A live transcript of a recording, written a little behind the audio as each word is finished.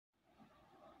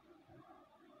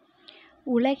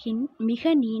உலகின்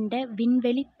மிக நீண்ட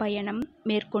விண்வெளி பயணம்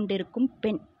மேற்கொண்டிருக்கும்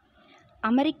பெண்.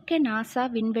 அமெரிக்க நாசா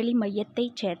விண்வெளி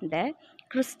மையத்தைச் சேர்ந்த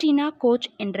கிறிஸ்டினா கோச்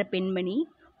என்ற பெண்மணி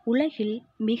உலகில்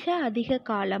மிக அதிக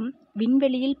காலம்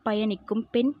விண்வெளியில் பயணிக்கும்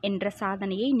பெண் என்ற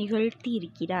சாதனையை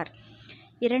நிகழ்த்தியிருக்கிறார்.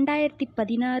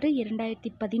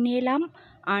 2016-2017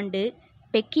 ஆண்டு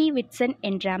பெக்கி விட்சன்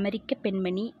என்ற அமெரிக்க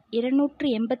பெண்மணி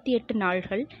 288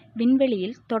 நாள்கள்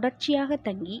விண்வெளியில் தொடர்ச்சியாக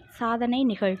தங்கி சாதனை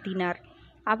நிகழ்த்தினார்.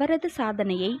 அவரது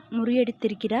சாதனையை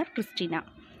முறியடித்திருக்கிறார் கிறிஸ்டினா.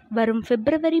 வரும்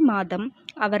பிப்ரவரி மாதம்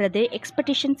அவரது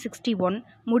எக்ஸ்பெடிஷன் 61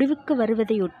 முடிவுக்கு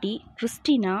வருவதையொட்டி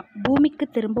கிறிஸ்டினா பூமிக்கு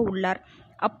திரும்ப உள்ளார்.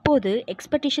 அப்போது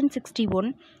எக்ஸ்பெடிஷன் 61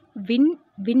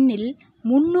 விண்ணில்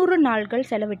 300 நாள்கள்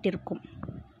செலவிட்டிருக்கும்.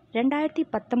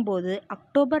 2019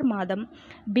 அக்டோபர் மாதம்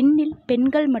விண்ணில்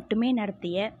பெண்கள் மட்டுமே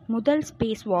நடத்திய முதல்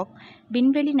ஸ்பேஸ் வாக்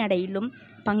விண்வெளி நடையிலும்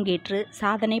பங்கேற்று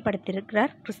சாதனை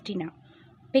படைத்திருக்கிறார் கிறிஸ்டினா.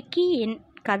 பெக்கி என்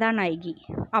கதாநாயகி,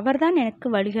 அவர்தான் எனக்கு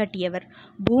வழிகாட்டியவர்.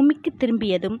 பூமிக்கு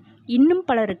திரும்பியதும் இன்னும்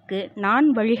பலருக்கு நான்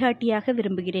வழிகாட்டியாக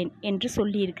விரும்புகிறேன் என்று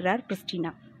சொல்லியிருக்கிறார்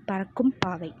கிறிஸ்டினா. பறக்கும்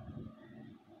பாவை.